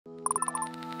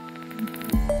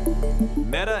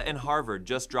Meta and Harvard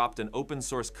just dropped an open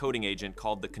source coding agent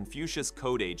called the Confucius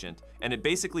Code Agent, and it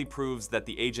basically proves that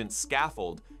the agent's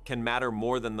scaffold can matter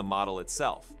more than the model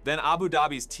itself. Then Abu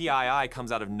Dhabi's TII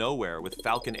comes out of nowhere with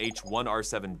Falcon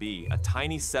H1R-7B, a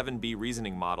tiny 7B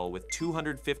reasoning model with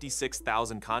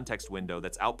 256,000 context window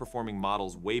that's outperforming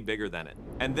models way bigger than it.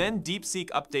 And then DeepSeek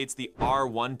updates the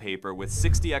R1 paper with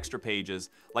 60 extra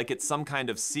pages like it's some kind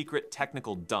of secret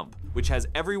technical dump, which has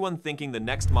everyone thinking the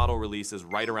next model release is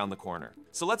right around the corner.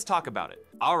 So let's talk about it.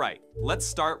 All right, let's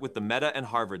start with the Meta and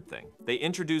Harvard thing. They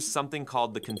introduced something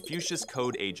called the Confucius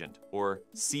Code Agent, or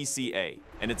CCA,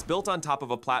 and it's built on top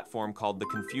of a platform called the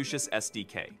Confucius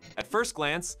SDK. At first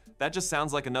glance, that just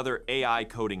sounds like another AI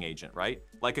coding agent, right?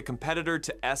 Like a competitor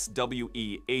to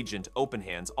SWE, Agent,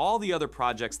 OpenHands, all the other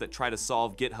projects that try to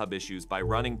solve GitHub issues by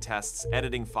running tests,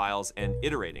 editing files, and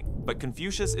iterating. But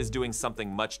Confucius is doing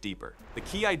something much deeper. The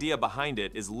key idea behind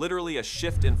it is literally a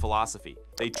shift in philosophy.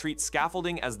 They treat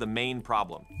scaffolding as the main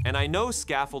problem. And I know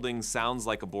scaffolding sounds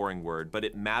like a boring word, but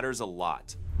it matters a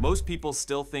lot. Most people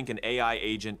still think an AI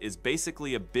agent is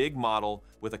basically a big model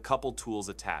with a couple tools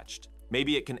attached.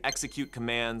 Maybe it can execute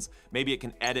commands, maybe it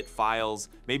can edit files,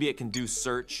 maybe it can do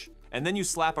search, and then you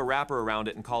slap a wrapper around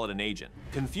it and call it an agent.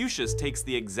 Confucius takes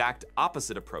the exact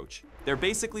opposite approach. They're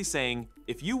basically saying,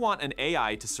 if you want an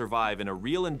AI to survive in a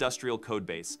real industrial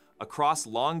codebase, across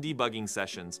long debugging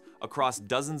sessions, across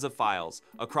dozens of files,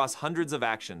 across hundreds of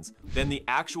actions, then the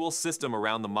actual system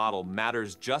around the model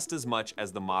matters just as much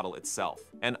as the model itself.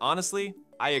 And honestly,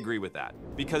 I agree with that.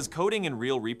 Because coding in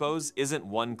real repos isn't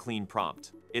one clean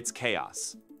prompt. It's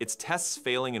chaos. It's tests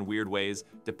failing in weird ways,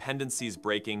 dependencies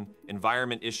breaking,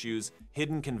 environment issues,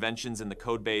 hidden conventions in the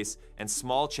codebase, and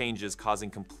small changes causing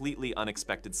completely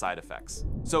unexpected side effects.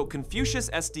 So Confucius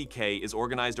SDK is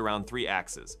organized around 3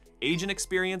 axes: agent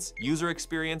experience, user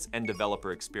experience, and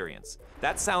developer experience.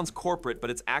 That sounds corporate, but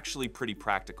it's actually pretty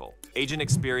practical. Agent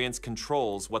experience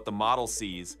controls what the model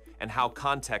sees and how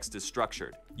context is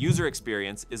structured. User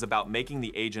experience is about making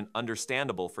the agent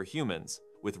understandable for humans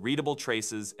with readable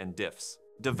traces and diffs.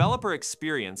 Developer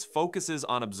experience focuses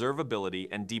on observability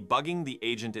and debugging the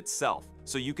agent itself,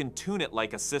 so you can tune it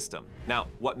like a system. Now,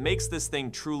 what makes this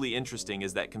thing truly interesting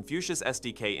is that Confucius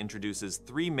SDK introduces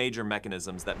 3 major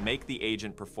mechanisms that make the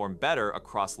agent perform better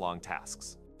across long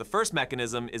tasks. The first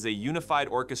mechanism is a unified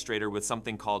orchestrator with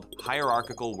something called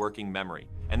hierarchical working memory.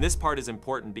 And this part is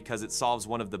important because it solves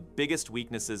one of the biggest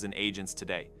weaknesses in agents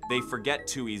today. They forget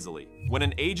too easily. When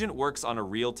an agent works on a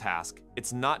real task,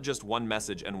 it's not just one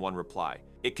message and one reply.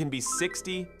 It can be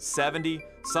 60, 70,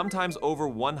 sometimes over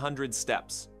 100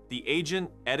 steps. The agent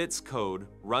edits code,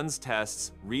 runs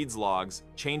tests, reads logs,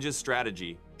 changes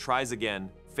strategy, tries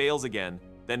again, fails again,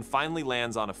 then finally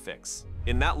lands on a fix.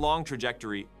 In that long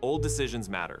trajectory, old decisions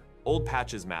matter, old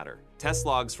patches matter, test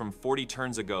logs from 40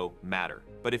 turns ago matter.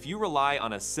 But if you rely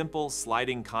on a simple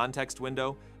sliding context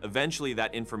window, eventually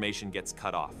that information gets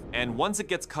cut off. And once it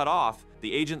gets cut off,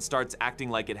 the agent starts acting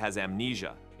like it has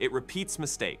amnesia. It repeats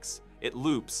mistakes, it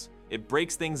loops, it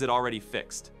breaks things it already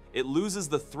fixed. It loses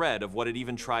the thread of what it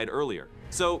even tried earlier.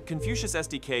 So Confucius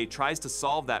SDK tries to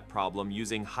solve that problem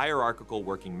using hierarchical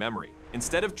working memory.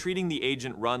 Instead of treating the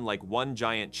agent run like one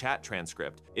giant chat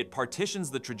transcript, it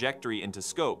partitions the trajectory into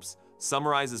scopes,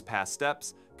 summarizes past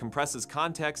steps, compresses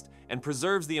context, and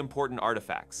preserves the important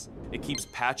artifacts. It keeps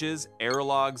patches, error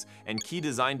logs, and key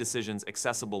design decisions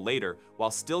accessible later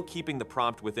while still keeping the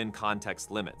prompt within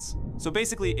context limits. So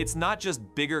basically, it's not just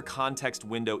bigger context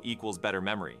window equals better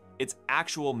memory. It's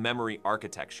actual memory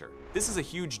architecture. This is a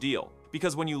huge deal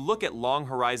because when you look at long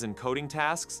horizon coding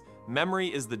tasks, memory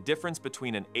is the difference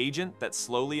between an agent that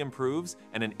slowly improves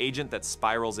and an agent that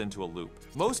spirals into a loop.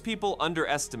 Most people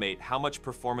underestimate how much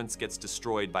performance gets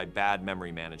destroyed by bad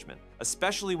memory management,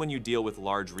 especially when you deal with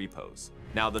large repos.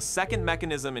 Now, the second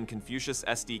mechanism in Confucius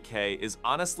SDK is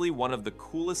honestly one of the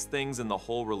coolest things in the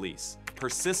whole release: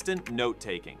 persistent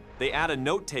note-taking. They add a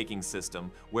note-taking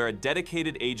system where a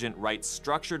dedicated agent writes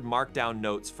structured markdown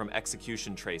notes from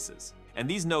execution traces. And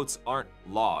these notes aren't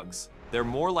logs. They're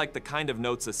more like the kind of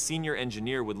notes a senior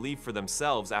engineer would leave for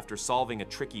themselves after solving a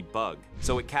tricky bug.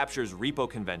 So it captures repo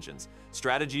conventions,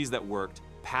 strategies that worked,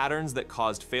 patterns that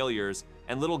caused failures,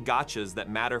 and little gotchas that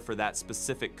matter for that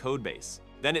specific codebase.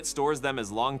 Then it stores them as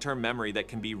long-term memory that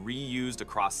can be reused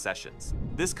across sessions.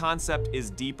 This concept is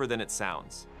deeper than it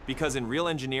sounds. Because in real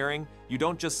engineering, you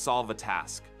don't just solve a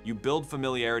task. You build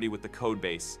familiarity with the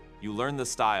codebase, you learn the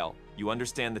style, you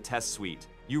understand the test suite,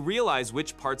 you realize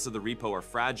which parts of the repo are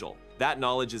fragile. That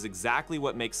knowledge is exactly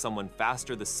what makes someone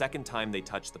faster the second time they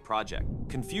touch the project.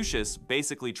 Confucius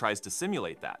basically tries to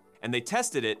simulate that. and they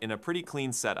tested it in a pretty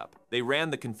clean setup. They ran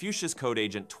the Confucius Code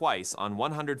Agent twice on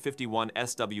 151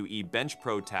 SWE Bench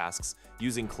Pro tasks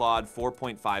using Claude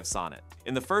 4.5 Sonnet.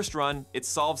 In the first run, it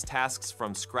solves tasks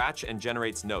from scratch and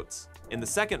generates notes. In the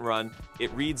second run,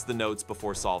 it reads the notes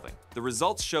before solving. The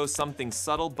results show something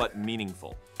subtle but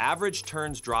meaningful. Average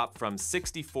turns drop from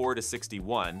 64 to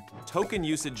 61, token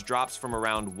usage drops from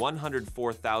around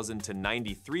 104,000 to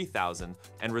 93,000,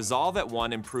 and resolve at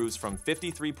 1 improves from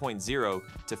 53.0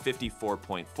 to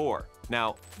 54.4.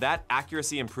 Now, that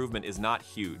accuracy improvement is not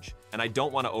huge, and I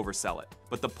don't want to oversell it.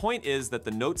 But the point is that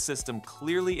the note system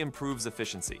clearly improves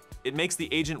efficiency. It makes the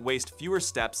agent waste fewer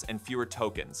steps and fewer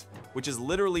tokens, which is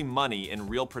literally money in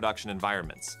real production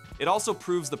environments. It also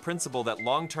proves the principle that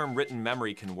long-term written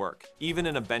memory can work, even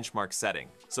in a benchmark setting.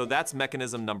 So that's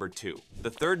mechanism number 2. The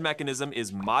third mechanism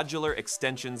is modular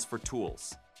extensions for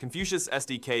tools. Confucius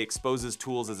SDK exposes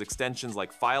tools as extensions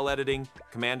like file editing,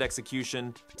 command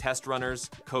execution, test runners,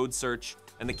 code search,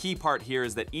 and the key part here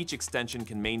is that each extension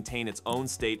can maintain its own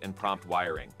state and prompt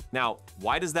wiring. Now,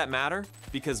 why does that matter?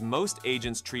 Because most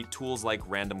agents treat tools like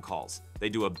random calls. They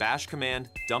do a bash command,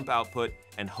 dump output,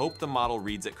 and hope the model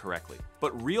reads it correctly.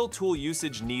 But real tool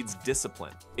usage needs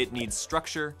discipline. It needs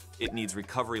structure, it needs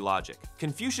recovery logic.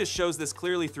 Confucius shows this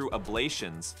clearly through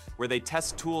ablations, where they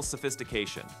test tool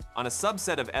sophistication. On a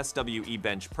subset of SWE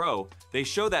Bench Pro, they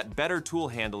show that better tool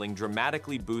handling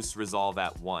dramatically boosts resolve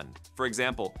at 1. For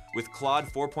example, with Claude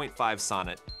 4.5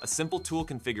 Sonnet, a simple tool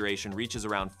configuration reaches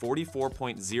around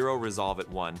 44.0 resolve at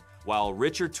 1, while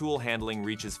richer tool handling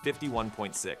reaches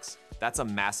 51.6. That's a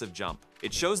massive jump.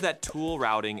 It shows that tool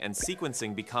routing and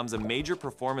sequencing becomes a major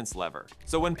performance lever.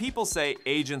 So when people say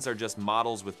agents are just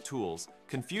models with tools,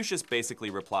 Confucius basically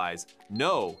replies,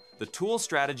 no, the tool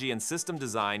strategy and system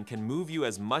design can move you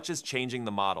as much as changing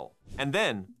the model. And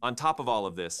then, on top of all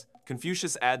of this,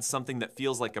 Confucius adds something that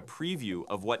feels like a preview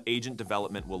of what agent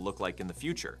development will look like in the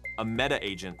future, a meta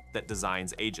agent that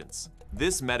designs agents.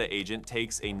 This meta agent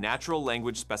takes a natural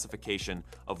language specification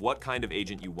of what kind of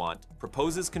agent you want,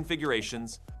 proposes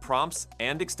configurations, prompts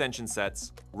and extension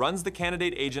sets, runs the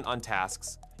candidate agent on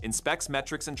tasks, inspects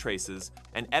metrics and traces,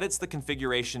 and edits the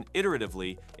configuration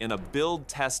iteratively in a build,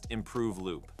 test, improve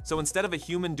loop. So instead of a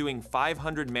human doing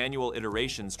 500 manual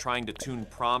iterations trying to tune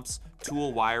prompts,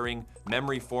 tool wiring,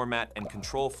 memory format, and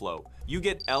control flow, you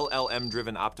get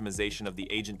LLM-driven optimization of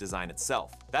the agent design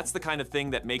itself. That's the kind of thing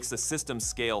that makes the system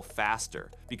scale faster,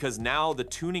 because now the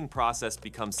tuning process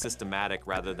becomes systematic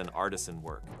rather than artisan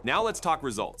work. Now let's talk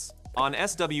results. On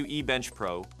SWE Bench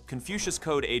Pro, Confucius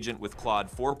Code Agent with Claude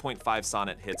 4.5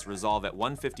 Sonnet hits resolve at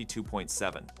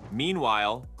 152.7.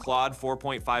 Meanwhile, Claude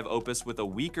 4.5 Opus with a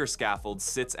weaker scaffold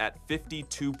sits at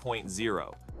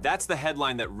 52.0. That's the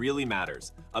headline that really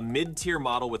matters. A mid-tier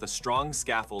model with a strong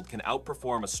scaffold can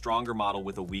outperform a stronger model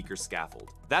with a weaker scaffold.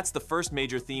 That's the first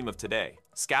major theme of today.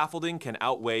 Scaffolding can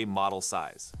outweigh model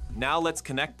size. Now let's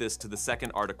connect this to the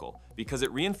second article, because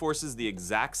it reinforces the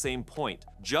exact same point,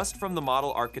 just from the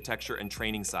model architecture and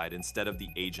training side instead of the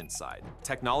agent side.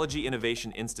 Technology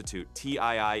Innovation Institute,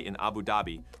 TII in Abu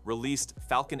Dhabi, released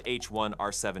Falcon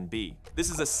H1R-7B. This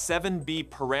is a 7B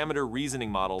parameter reasoning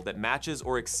model that matches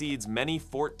or exceeds many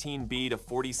 14B to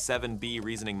 47B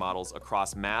reasoning models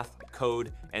across math,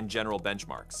 code, and general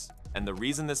benchmarks. And the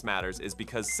reason this matters is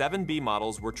because 7B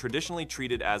models were traditionally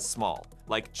treated as small,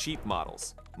 like cheap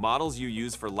models you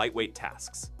use for lightweight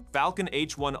tasks. Falcon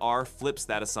H1R flips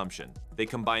that assumption. They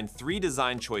combine 3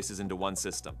 design choices into one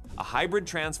system: a hybrid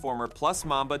transformer plus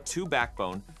Mamba2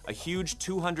 backbone, a huge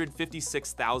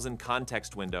 256,000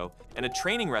 context window, and a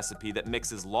training recipe that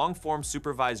mixes long-form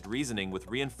supervised reasoning with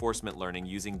reinforcement learning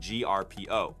using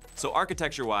GRPO. So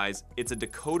architecture-wise, it's a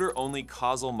decoder-only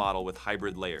causal model with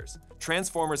hybrid layers.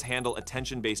 Transformers handle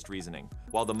attention-based reasoning,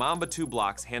 while the Mamba2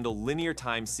 blocks handle linear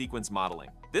time sequence modeling.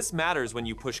 This matters when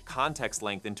you push context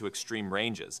length into extreme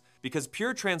ranges, because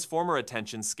pure transformer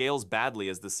attention scales badly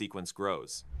as the sequence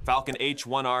grows. Falcon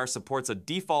H1R supports a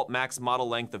default max model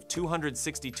length of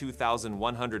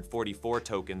 262,144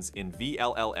 tokens in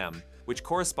vLLM, which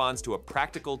corresponds to a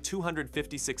practical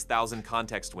 256,000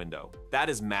 context window. That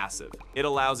is massive. It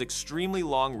allows extremely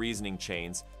long reasoning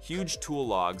chains, huge tool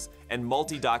logs, and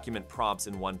multi-document prompts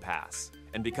in one pass.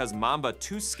 And because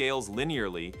Mamba2 scales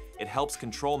linearly, it helps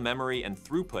control memory and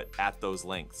throughput at those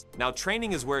lengths. Now,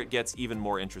 training is where it gets even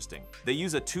more interesting. They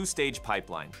use a 2-stage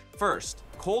pipeline. First,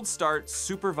 cold start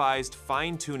supervised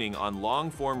fine-tuning on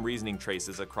long-form reasoning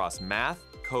traces across math,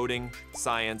 coding,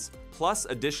 science, plus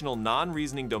additional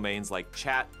non-reasoning domains like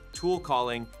chat, tool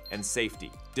calling, and safety.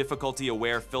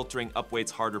 Difficulty-aware filtering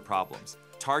upweights harder problems.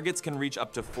 Targets can reach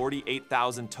up to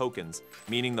 48,000 tokens,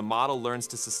 meaning the model learns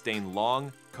to sustain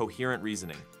long, coherent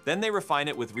reasoning. Then they refine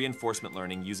it with reinforcement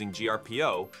learning using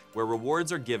GRPO, where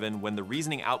rewards are given when the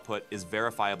reasoning output is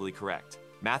verifiably correct.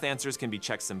 Math answers can be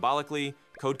checked symbolically,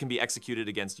 code can be executed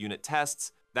against unit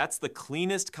tests. That's the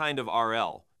cleanest kind of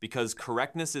RL, because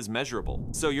correctness is measurable.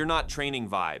 So you're not training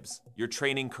vibes, you're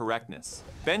training correctness.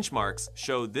 Benchmarks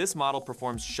show this model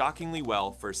performs shockingly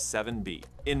well for 7B.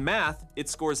 In math, it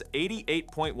scores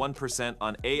 88.1%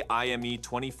 on AIME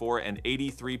 24 and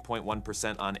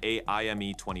 83.1% on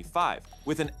AIME 25,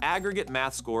 with an aggregate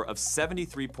math score of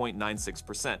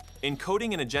 73.96%. In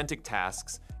coding and agentic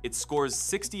tasks, it scores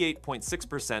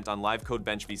 68.6% on Live Code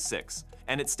Bench v6,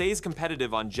 and it stays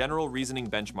competitive on general reasoning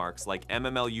benchmarks like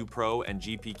MMLU Pro and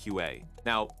GPQA.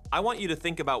 Now, I want you to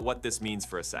think about what this means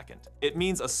for a second. It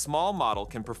means a small model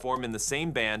can perform in the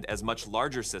same band as much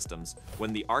larger systems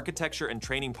when the architecture and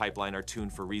training pipeline are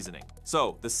tuned for reasoning.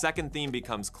 So, the second theme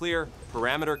becomes clear: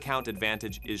 parameter count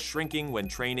advantage is shrinking when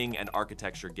training and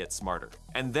architecture get smarter.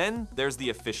 And then there's the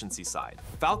efficiency side.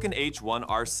 Falcon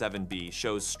H1R-7B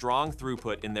shows strong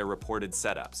throughput in their reported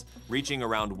setups, reaching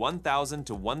around 1,000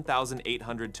 to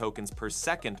 1,800 tokens per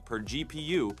second per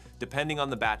GPU, depending on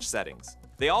the batch settings.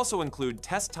 They also include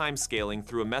test time scaling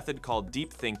through a method called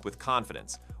DeepThink with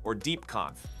confidence, or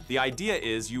DeepConf. The idea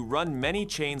is you run many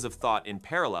chains of thought in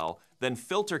parallel, then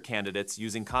filter candidates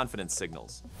using confidence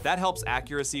signals. That helps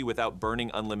accuracy without burning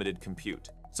unlimited compute.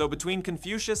 So between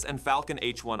Confucius and Falcon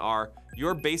H1R,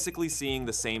 you're basically seeing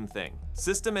the same thing.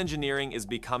 System engineering is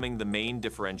becoming the main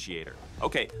differentiator.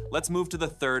 Okay, let's move to the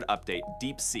third update,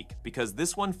 DeepSeek, because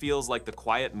this one feels like the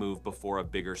quiet move before a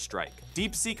bigger strike.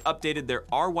 DeepSeek updated their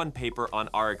R1 paper on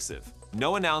Arxiv.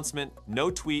 No announcement,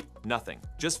 no tweet, nothing.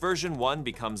 Just version 1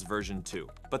 becomes version 2.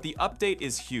 But the update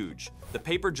is huge. The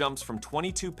paper jumps from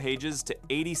 22 pages to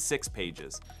 86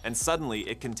 pages, and suddenly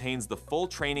it contains the full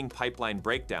training pipeline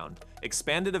breakdown,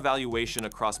 expanded evaluation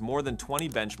across more than 20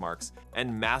 benchmarks,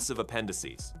 and massive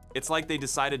appendices. It's like they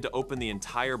decided to open the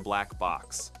entire black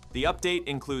box. The update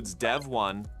includes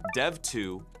Dev1,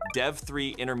 Dev2,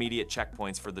 Dev3 intermediate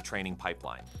checkpoints for the training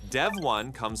pipeline.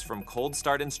 Dev1 comes from cold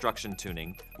start instruction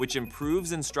tuning, which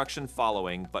improves instruction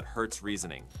following but hurts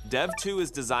reasoning. Dev2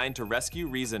 is designed to rescue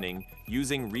reasoning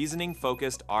using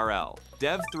reasoning-focused RL.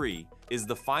 Dev3 is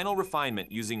the final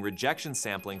refinement using rejection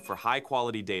sampling for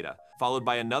high-quality data, followed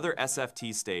by another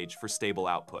SFT stage for stable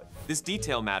output. This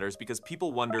detail matters because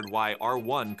people wondered why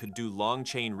R1 could do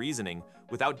long-chain reasoning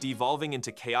without devolving into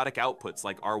chaotic outputs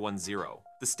like R10.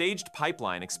 The staged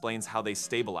pipeline explains how they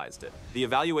stabilized it. The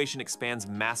evaluation expands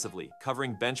massively,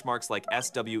 covering benchmarks like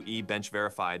SWE Bench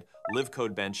Verified,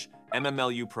 LiveCode Bench,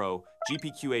 MMLU Pro,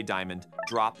 GPQA Diamond,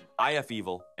 Drop, IF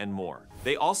Evil, and more.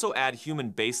 They also add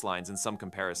human baselines in some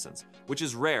comparisons, which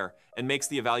is rare and makes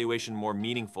the evaluation more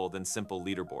meaningful than simple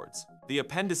leaderboards. The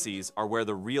appendices are where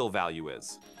the real value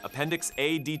is. Appendix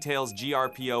A details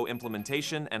GRPO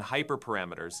implementation and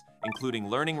hyperparameters, including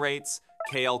learning rates,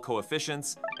 KL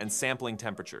coefficients, and sampling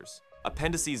temperatures.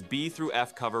 Appendices B through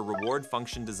F cover reward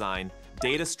function design,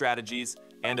 data strategies,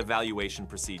 and evaluation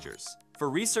procedures. For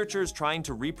researchers trying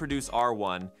to reproduce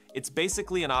R1, it's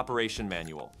basically an operation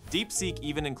manual. DeepSeek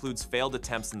even includes failed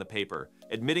attempts in the paper,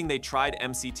 admitting they tried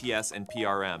MCTS and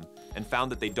PRM, and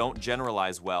found that they don't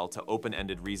generalize well to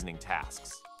open-ended reasoning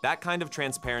tasks. That kind of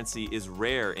transparency is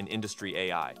rare in industry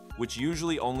AI, which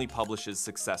usually only publishes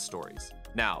success stories.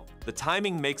 Now, the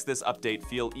timing makes this update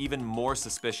feel even more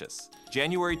suspicious.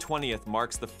 January 20th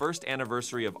marks the first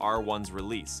anniversary of R1's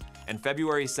release, and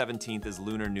February 17th is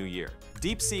Lunar New Year.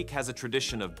 DeepSeek has a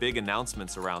tradition of big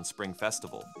announcements around Spring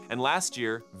Festival, and last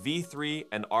year, V3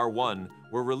 and R1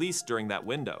 were released during that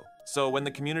window. So when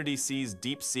the community sees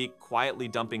DeepSeek quietly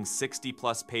dumping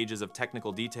 60+ pages of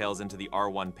technical details into the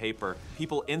R1 paper,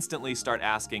 people instantly start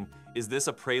asking, is this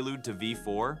a prelude to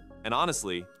V4? And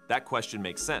honestly, that question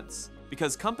makes sense,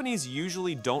 because companies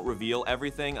usually don't reveal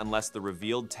everything unless the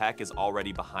revealed tech is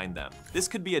already behind them. This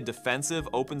could be a defensive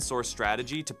open source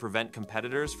strategy to prevent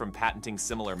competitors from patenting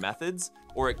similar methods,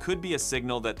 or it could be a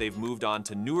signal that they've moved on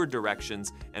to newer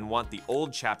directions and want the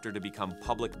old chapter to become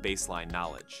public baseline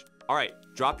knowledge. Alright,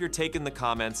 drop your take in the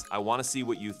comments. I want to see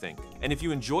what you think. And if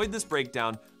you enjoyed this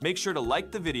breakdown, make sure to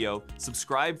like the video,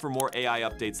 subscribe for more AI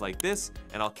updates like this,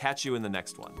 and I'll catch you in the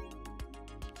next one.